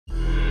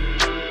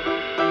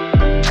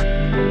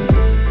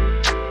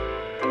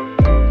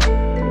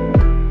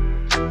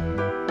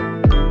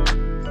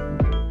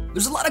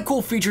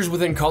cool features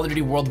within Call of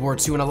Duty World War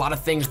II and a lot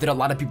of things that a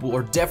lot of people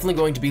are definitely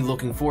going to be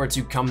looking forward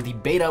to come the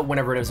beta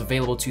whenever it is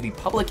available to the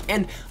public,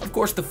 and of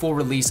course the full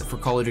release for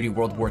Call of Duty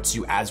World War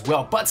II as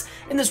well. But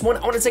in this one,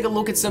 I want to take a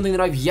look at something that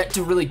I've yet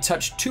to really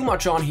touch too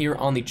much on here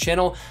on the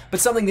channel,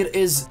 but something that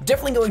is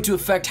definitely going to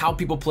affect how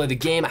people play the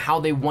game, how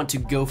they want to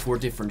go for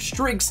different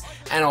streaks,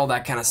 and all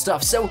that kind of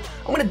stuff. So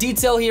I'm going to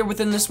detail here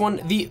within this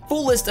one the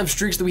full list of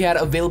streaks that we had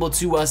available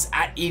to us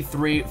at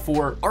E3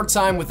 for our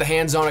time with the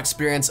hands-on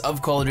experience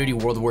of Call of Duty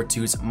World War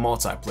II's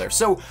multiplayer.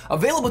 So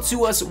available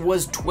to us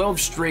was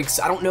 12 streaks.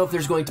 I don't know if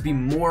there's going to be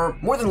more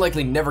than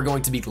likely never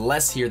going to be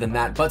less here than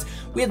that, but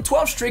we had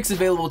 12 streaks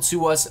available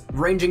to us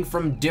ranging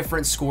from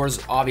different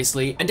scores,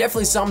 obviously, and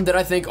definitely some that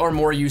I think are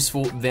more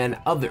useful than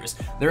others.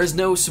 There is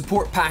no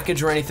support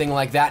package or anything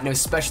like that, no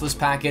specialist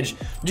package,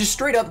 just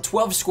straight up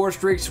 12 score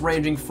streaks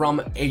ranging from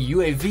a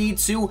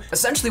UAV to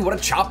essentially what a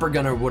chopper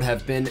gunner would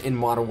have been in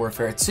Modern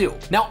Warfare 2.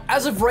 Now,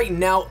 as of right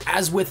now,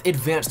 as with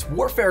Advanced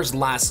Warfare's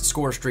last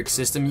score streak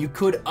system, you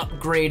could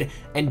upgrade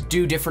and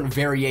do different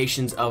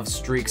variations of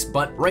streaks,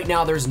 but right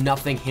now there's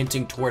nothing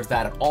hinting towards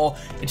that at all.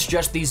 It's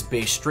just these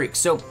base streaks.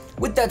 So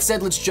with that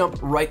said, let's jump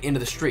right into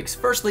the streaks.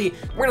 Firstly,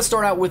 we're gonna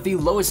start out with the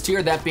lowest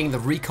tier, that being the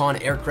Recon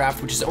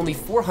Aircraft, which is only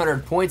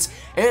 400 points,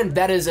 and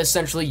that is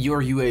essentially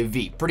your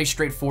UAV. Pretty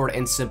straightforward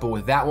and simple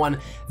with that one.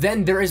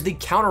 Then there is the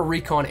Counter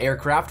Recon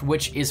Aircraft,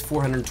 which is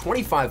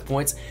 425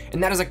 points,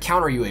 and that is a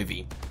counter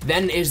UAV.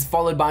 Then is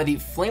followed by the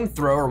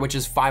Flamethrower, which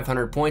is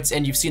 500 points,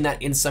 and you've seen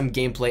that in some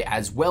gameplay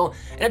as well.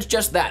 And it's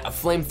just that, a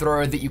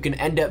flamethrower that you can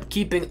end up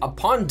keeping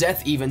upon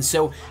death even,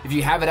 so if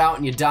you have it out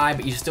and you die,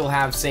 but you still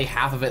have, say,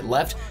 half of it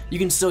left, you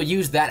can still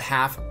use that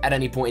half at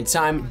any point in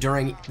time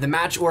during the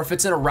match, or if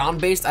it's in a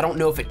round-based, I don't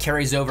know if it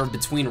carries over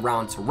between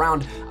round to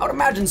round. I would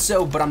imagine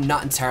so, but I'm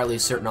not entirely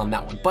certain on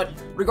that one. But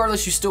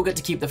regardless, you still get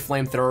to keep the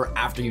Flamethrower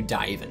after you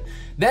die even.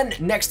 Then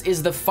next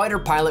is the Fighter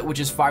Pilot, which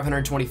is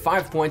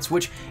 525 points,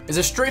 which is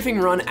a strafing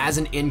run as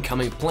an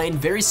incoming plane,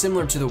 very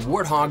similar to the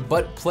Warthog,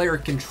 but player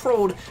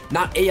controlled,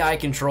 not AI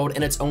controlled,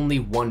 and it's only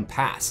one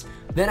pass.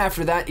 Then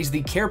after that is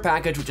the Care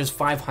Package, which is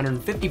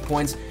 550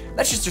 points.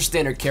 That's just their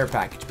standard care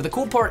package. But the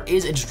cool part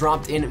is it's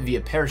dropped in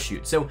via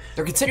parachute. So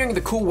they're continuing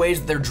the cool ways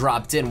that they're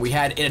dropped in. We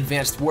had in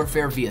Advanced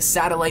Warfare via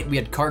satellite, we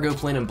had Cargo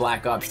Plane in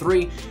Black Ops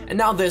 3, and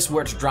now this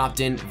where it's dropped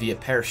in via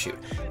parachute.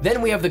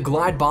 Then we have the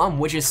Glide Bomb,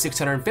 which is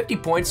 650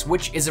 points,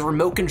 which is a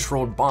remote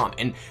controlled bomb.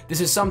 And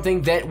this is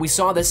something that we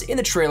saw this in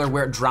the trailer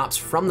where it drops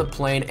from the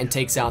plane and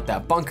takes out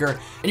that bunker.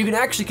 And you can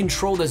actually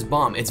control this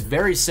bomb. It's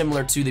very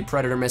similar to the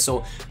Predator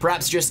missile,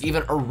 perhaps just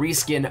even a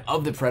reskin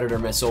of the Predator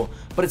missile,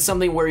 but it's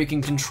something where you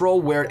can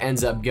control where it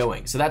ends up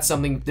going. So that's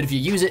something that if you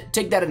use it,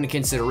 take that into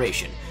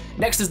consideration.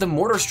 Next is the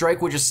Mortar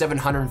Strike, which is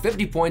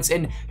 750 points,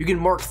 and you can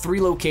mark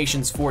 3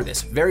 locations for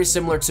this. Very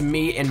similar to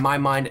me, in my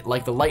mind,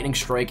 like the Lightning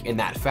Strike in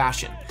that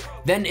fashion.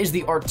 Then is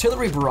the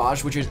Artillery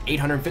Barrage, which is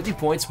 850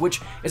 points,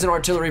 which is an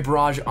artillery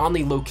barrage on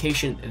the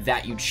location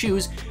that you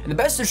choose. And the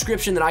best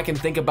description that I can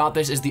think about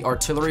this is the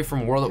artillery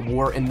from World at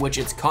War, in which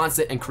it's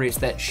constant and creates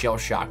that shell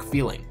shock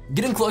feeling.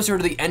 Getting closer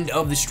to the end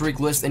of the streak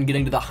list and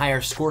getting to the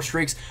higher score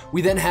streaks,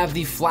 we then have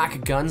the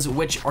Flak Guns,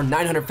 which are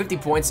 950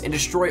 points and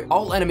destroy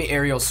all enemy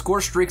aerial score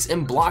streaks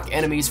and block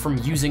enemies from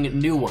using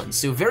new ones.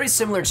 So very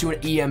similar to an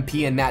EMP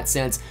in that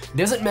sense. It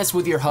doesn't mess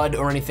with your HUD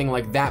or anything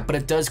like that, but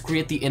it does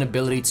create the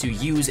inability to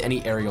use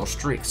any aerial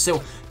streaks.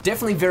 So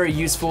definitely very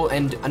useful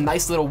and a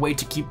nice little way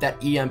to keep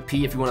that EMP,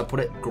 if you want to put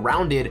it,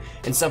 grounded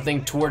in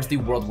something towards the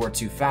World War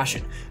II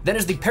fashion. Then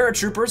is the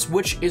Paratroopers,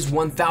 which is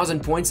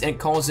 1,000 points, and it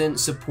calls in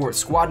support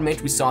squad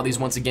mates. We saw these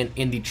once again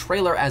in the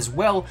trailer as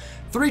well.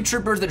 3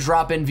 troopers that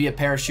drop in via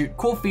parachute.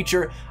 Cool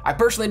feature. I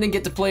personally didn't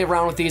get to play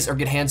around with these or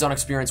get hands-on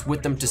experience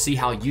with them to see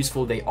how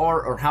useful they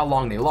are or how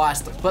long they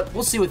last, but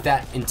we'll see with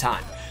that in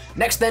time.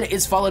 Next then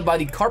is followed by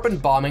the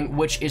Carpet Bombing,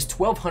 which is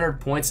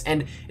 1,200 points,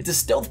 and it's a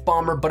stealth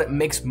bomber, but it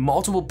makes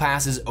multiple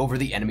passes over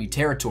the enemy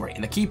territory,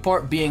 and the key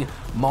part being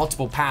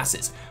multiple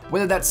passes.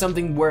 Whether that's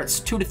something where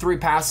it's 2 to 3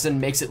 passes and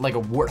makes it like a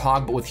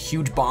Warthog but with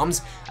huge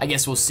bombs, I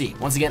guess we'll see.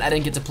 Once again, I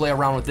didn't get to play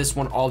around with this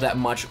one all that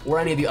much, or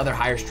any of the other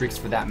higher streaks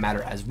for that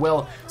matter as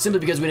well, simply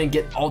because we didn't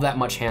get all that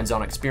much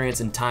hands-on experience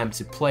and time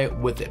to play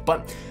with it.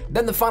 But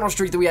then the final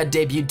streak that we had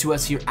debuted to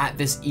us here at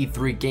this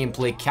E3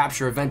 gameplay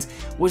capture event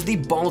was the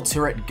Ball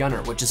Turret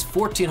Gunner, which is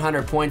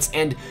 1,400 points,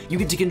 and you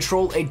get to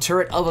control a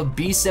turret of a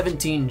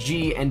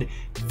B-17G, and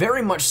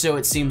very much so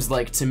it seems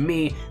like to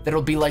me that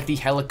it'll be like the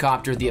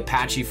helicopter, the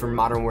Apache from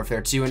Modern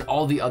Warfare 2, and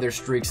all the other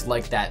streaks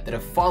like that that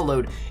have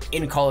followed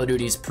in Call of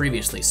Duty's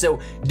previously. So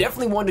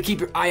definitely one to keep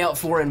your eye out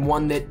for, and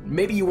one that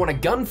maybe you want a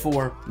gun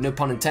for, no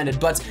pun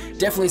intended, but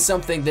definitely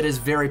something that is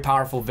very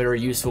powerful,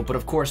 very useful, but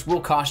of course will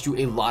cost you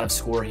a lot of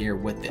score here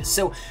with this.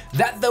 So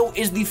that though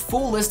is the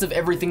full list of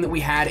everything that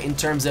we had in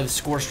terms of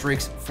score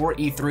streaks for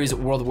E3's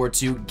World War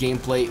II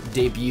gameplay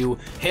debut,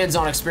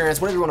 hands-on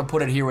experience, whatever you want to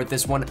put it here with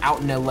this one out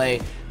in LA.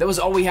 That was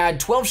all we had.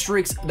 12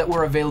 streaks that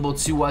were available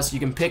to us. You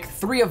can pick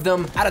 3 of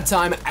them at a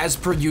time as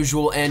per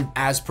usual and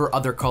as per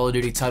other Call of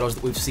Duty titles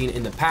that we've seen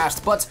in the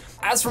past, but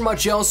as for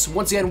much else,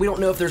 once again, we don't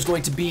know if there's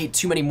going to be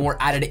too many more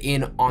added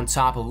in on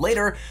top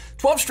later.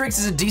 12 streaks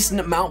is a decent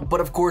amount,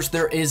 but of course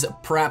there is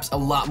perhaps a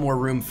lot more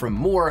room for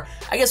more.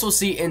 I guess we'll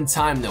see in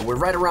time though. We're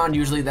right around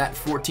usually that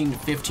 14 to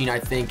 15, I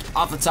think,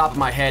 off the top of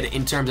my head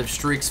in terms of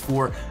streaks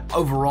for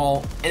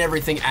overall and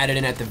everything added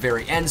in at the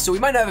very end. So we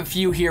might have a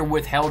few here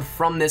withheld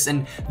from this,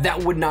 and that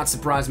would not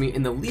surprise me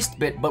in the least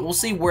bit, but we'll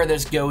see where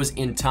this goes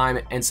in time,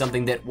 and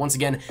something that, once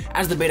again,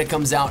 as the beta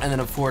comes out and then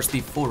of course the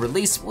full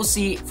release, we'll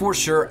see for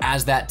sure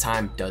as that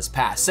time does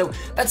pass. So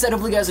that said,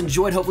 hopefully you guys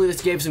enjoyed. Hopefully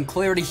this gave some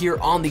clarity here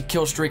on the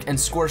kill streak and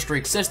score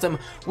streak system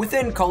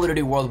within Call of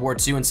Duty World War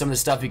II and some of the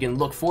stuff you can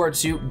look forward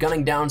to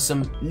gunning down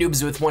some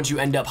noobs with once you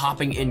end up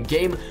hopping in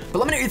game. But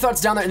let me know your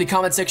thoughts down there in the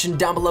comment section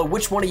down below.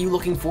 Which one are you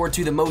looking forward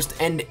to the most,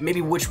 and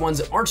maybe which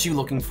ones aren't you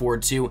looking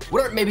forward to?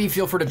 Whatever, maybe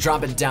feel free to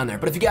drop it down there.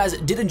 But if you guys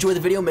did enjoy the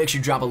video, make sure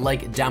you drop a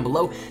like down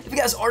below. If you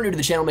guys are new to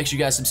the channel, make sure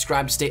you guys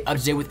subscribe to stay up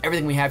to date with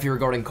everything we have here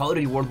regarding Call of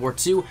Duty World War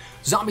II,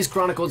 Zombies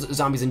Chronicles,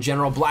 zombies in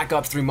general, Black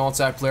Ops 3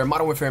 multiplayer,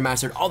 Modern Warfare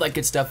Mastered, all that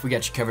good stuff. We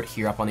got you covered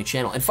here up on the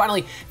channel. And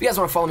finally, if you guys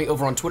want to follow me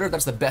over on Twitter,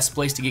 that's the best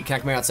place to get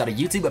connected with me outside of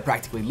YouTube, but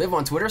practically live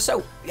on Twitter. So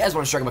if you guys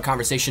want to strike up a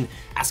conversation,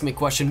 ask me a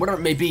question, whatever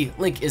it may be,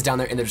 link is down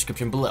there in the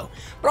description below.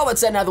 But all that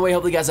said, out of the way,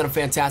 hopefully you guys had a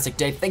fantastic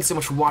day. Thanks so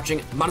much for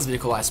watching. My name is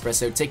Nicola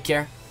Espresso. Take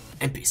care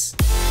and peace.